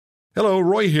Hello,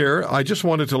 Roy here. I just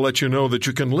wanted to let you know that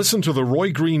you can listen to The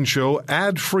Roy Green Show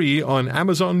ad-free on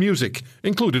Amazon Music,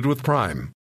 included with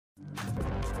Prime.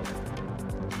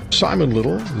 Simon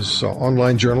Little is an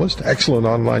online journalist, excellent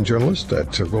online journalist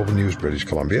at Global News British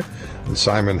Columbia. And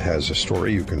Simon has a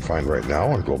story you can find right now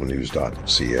on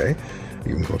globalnews.ca.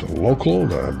 You can go to local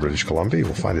British Columbia.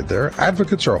 You'll find it there.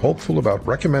 Advocates are hopeful about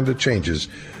recommended changes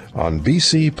on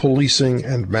BC policing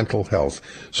and mental health.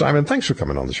 Simon, thanks for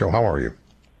coming on the show. How are you?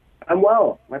 I'm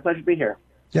well. My pleasure to be here.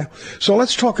 Yeah. So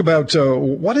let's talk about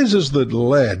what is this that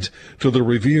led to the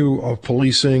review of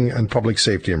policing and public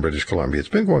safety in British Columbia. It's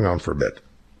been going on for a bit.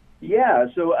 Yeah.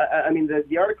 So, I mean,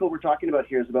 the article we're talking about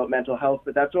here is about mental health,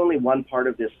 but that's only one part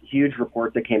of this huge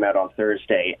report that came out on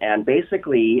Thursday. And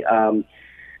basically,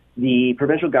 the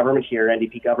provincial government here,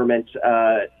 NDP government,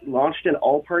 launched an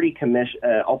all-party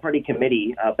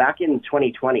committee back in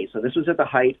 2020. So this was at the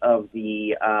height of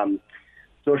the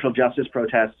social justice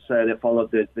protests that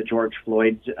followed the George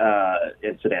Floyd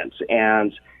incident.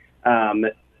 And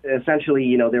essentially,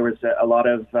 you know, there was a lot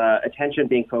of attention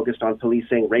being focused on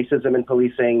policing, racism in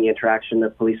policing, the interaction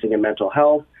of policing and mental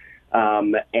health,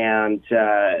 and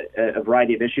a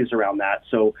variety of issues around that.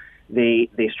 So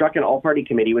they struck an all-party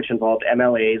committee, which involved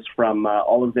MLAs from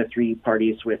all of the three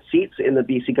parties with seats in the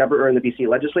BC government or in the BC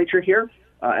legislature here,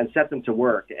 and set them to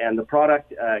work. And the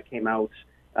product came out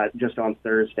just on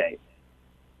Thursday.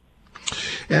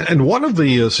 And one of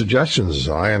the suggestions,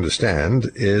 I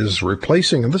understand, is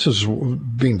replacing, and this is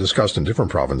being discussed in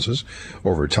different provinces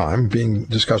over time, being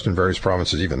discussed in various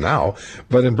provinces even now,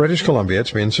 but in British Columbia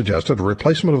it's being suggested a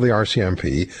replacement of the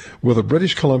RCMP with a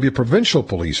British Columbia provincial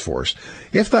police force.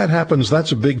 If that happens,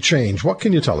 that's a big change. What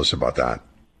can you tell us about that?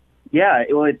 Yeah,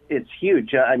 well, it's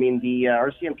huge. I mean, the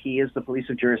RCMP is the police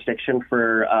of jurisdiction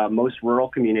for most rural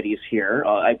communities here,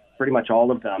 pretty much all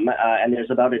of them. And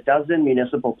there's about a dozen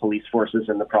municipal police forces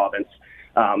in the province.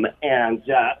 And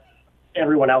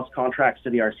everyone else contracts to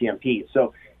the RCMP.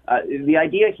 So the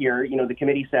idea here, you know, the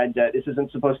committee said this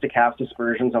isn't supposed to cast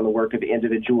aspersions on the work of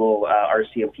individual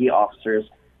RCMP officers,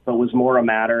 but was more a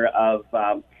matter of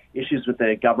issues with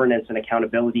the governance and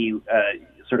accountability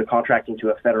sort of contracting to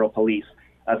a federal police.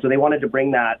 So they wanted to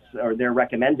bring that, or they're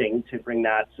recommending to bring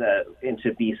that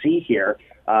into BC here.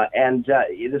 And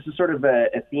this is sort of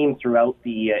a theme throughout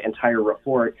the entire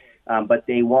report, but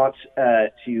they want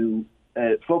to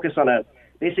focus on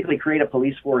basically create a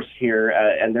police force here,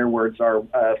 and their words are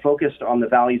focused on the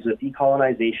values of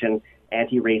decolonization,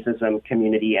 anti-racism,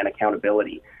 community, and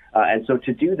accountability. And so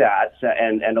to do that,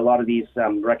 and a lot of these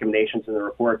recommendations in the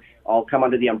report all come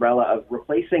under the umbrella of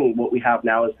replacing what we have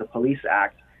now as the Police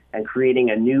Act and creating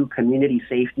a new Community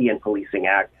Safety and Policing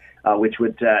Act, which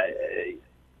would,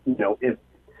 you know, if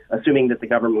assuming that the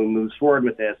government moves forward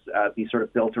with this, be sort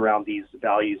of built around these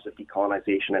values of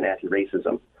decolonization and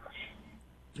anti-racism.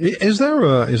 Is there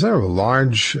a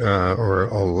large or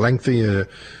a lengthy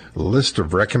list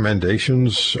of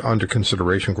recommendations under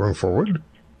consideration going forward?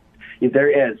 There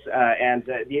is, and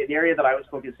the area that I was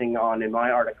focusing on in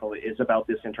my article is about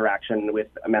this interaction with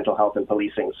mental health and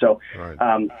policing. So,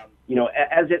 right. You know,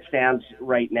 as it stands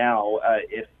right now,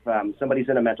 if somebody's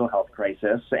in a mental health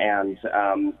crisis and,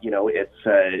 you know, it's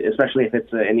especially if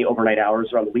it's in the overnight hours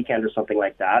or on the weekend or something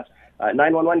like that,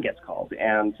 911 gets called.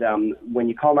 And when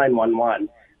you call 911,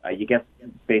 you get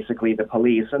basically the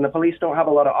police, and the police don't have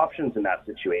a lot of options in that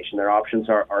situation. Their options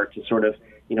are to sort of,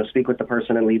 you know, speak with the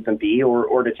person and leave them be,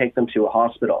 or to take them to a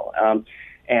hospital.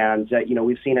 And, you know,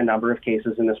 we've seen a number of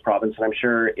cases in this province, and I'm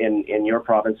sure in your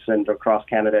province and across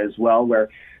Canada as well, where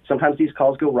sometimes these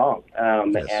calls go wrong.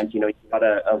 Yes. And, you know, you've got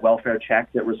a welfare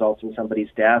check that results in somebody's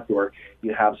death, or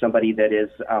you have somebody that is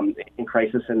in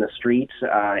crisis in the street,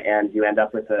 and you end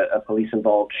up with a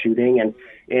police-involved shooting. And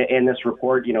in this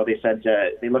report, you know, they said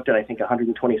they looked at, I think,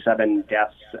 127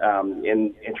 deaths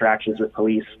in interactions with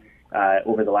police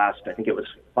over the last, I think it was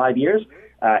 5 years.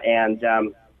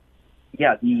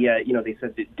 Yeah, you know, they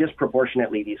said that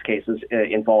disproportionately these cases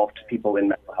involved people in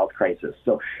mental health crisis.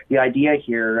 So the idea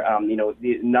here, you know,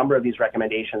 the number of these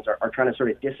recommendations are trying to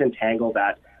sort of disentangle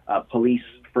that police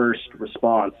first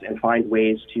response and find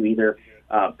ways to either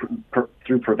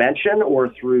through prevention or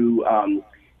through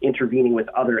intervening with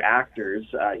other actors,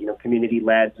 you know,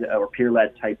 community-led or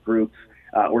peer-led type groups,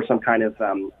 or some kind of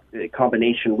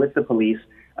combination with the police,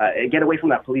 get away from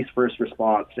that police first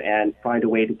response and find a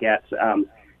way to get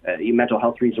mental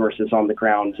health resources on the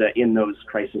ground in those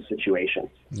crisis situations.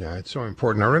 Yeah, it's so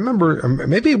important. I remember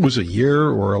maybe it was a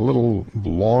year or a little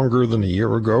longer than a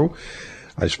year ago,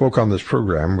 I spoke on this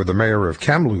program with the mayor of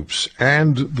Kamloops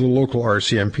and the local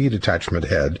RCMP detachment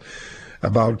head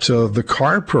about the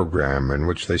CAR program, in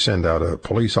which they send out a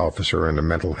police officer and a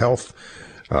mental health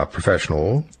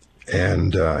professional.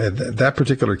 And that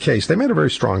particular case, they made a very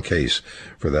strong case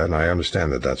for that, and I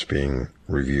understand that that's being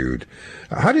reviewed.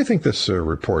 How do you think this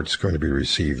report's going to be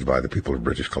received by the people of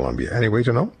British Columbia? Any way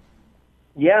to know?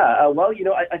 Yeah, well,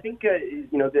 I think,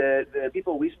 the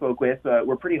people we spoke with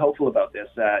were pretty hopeful about this.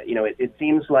 It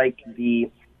seems like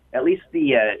at least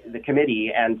the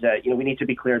committee, and we need to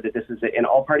be clear that this is an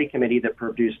all-party committee that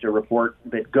produced a report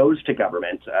that goes to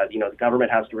government. The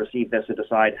government has to receive this and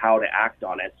decide how to act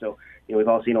on it. So, we've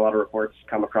all seen a lot of reports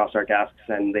come across our desks,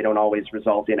 and they don't always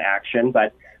result in action.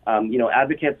 But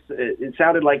advocates, it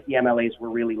sounded like the MLAs were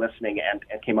really listening and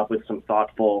came up with some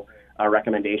thoughtful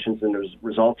recommendations and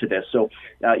result to this. So,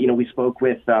 we spoke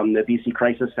with the BC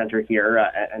Crisis Center here,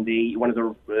 and one of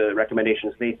the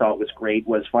recommendations they thought was great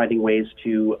was finding ways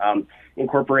to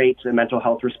incorporate the mental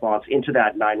health response into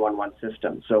that 911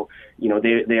 system. So,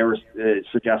 they were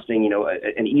suggesting,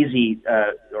 an easy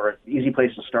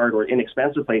place to start or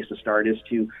inexpensive place to start is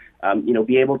to,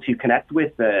 be able to connect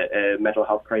with the mental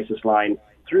health crisis line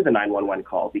through the 911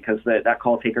 call, because that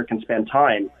call taker can spend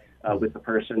time with the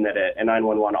person that a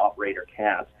 911 operator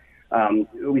can't.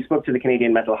 We spoke to the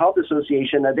Canadian Mental Health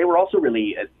Association. They were also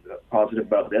really positive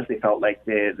about this. They felt like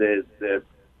the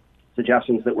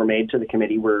suggestions that were made to the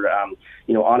committee were,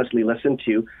 honestly listened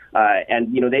to.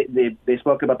 And they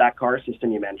spoke about that car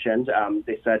system you mentioned.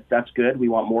 They said, that's good. We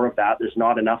want more of that. There's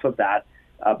not enough of that.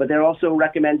 But they also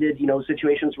recommended,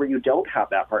 situations where you don't have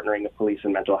that partnering of police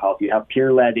and mental health. You have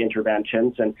peer-led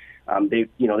interventions, and they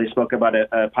spoke about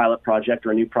a pilot project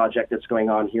or a new project that's going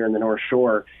on here in the North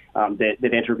Shore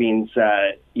that intervenes,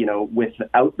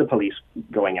 without the police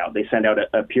going out. They send out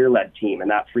a peer-led team, and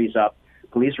that frees up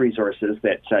police resources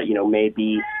that may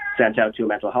be sent out to a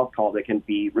mental health call that can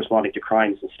be responding to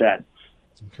crimes instead.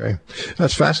 Okay.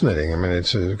 That's fascinating. I mean,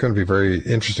 it's going to be very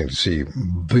interesting to see,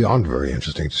 beyond very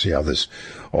interesting to see how this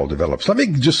all develops. Let me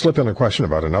just slip in a question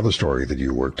about another story that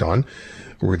you worked on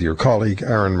with your colleague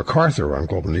Aaron MacArthur on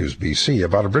Global News BC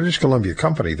about a British Columbia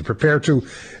company that prepared to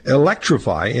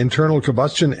electrify internal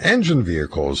combustion engine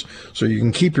vehicles so you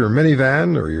can keep your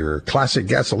minivan or your classic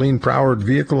gasoline-powered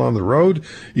vehicle on the road,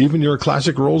 even your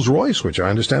classic Rolls-Royce, which I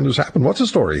understand has happened. What's the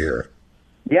story here?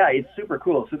 Yeah, it's super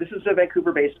cool. So this is a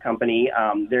Vancouver-based company.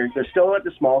 They're still at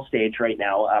the small stage right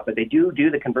now, but they do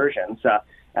the conversions.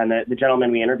 And the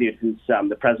gentleman we interviewed, who's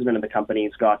the president of the company,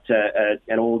 has got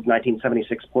an old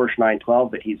 1976 Porsche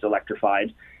 912 that he's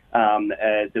electrified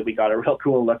that we got a real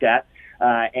cool look at.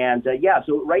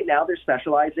 So right now they're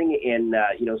specializing in,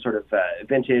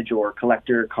 vintage or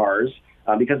collector cars.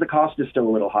 Because the cost is still a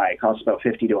little high. It costs about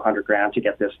 $50 to $100,000 to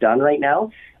get this done right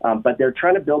now. But they're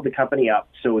trying to build the company up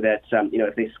so that,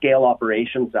 if they scale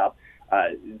operations up,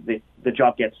 the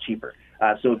job gets cheaper.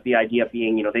 So the idea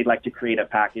being, they'd like to create a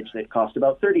package that costs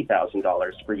about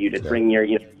 $30,000 for you to bring your,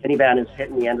 minivan is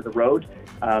hitting the end of the road.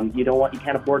 You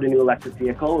can't afford a new electric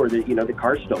vehicle, or the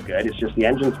car's still good. It's just the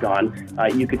engine's gone.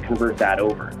 You could convert that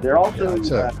over. They're also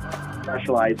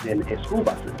specialized in school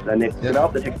buses, and they've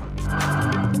developed the technology.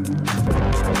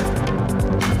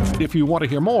 If you want to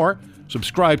hear more,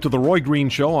 subscribe to The Roy Green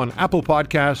Show on Apple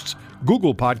Podcasts,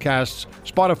 Google Podcasts,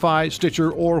 Spotify,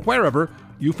 Stitcher, or wherever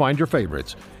you find your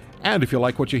favorites. And if you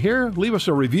like what you hear, leave us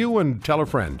a review and tell a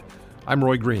friend. I'm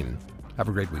Roy Green. Have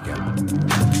a great weekend.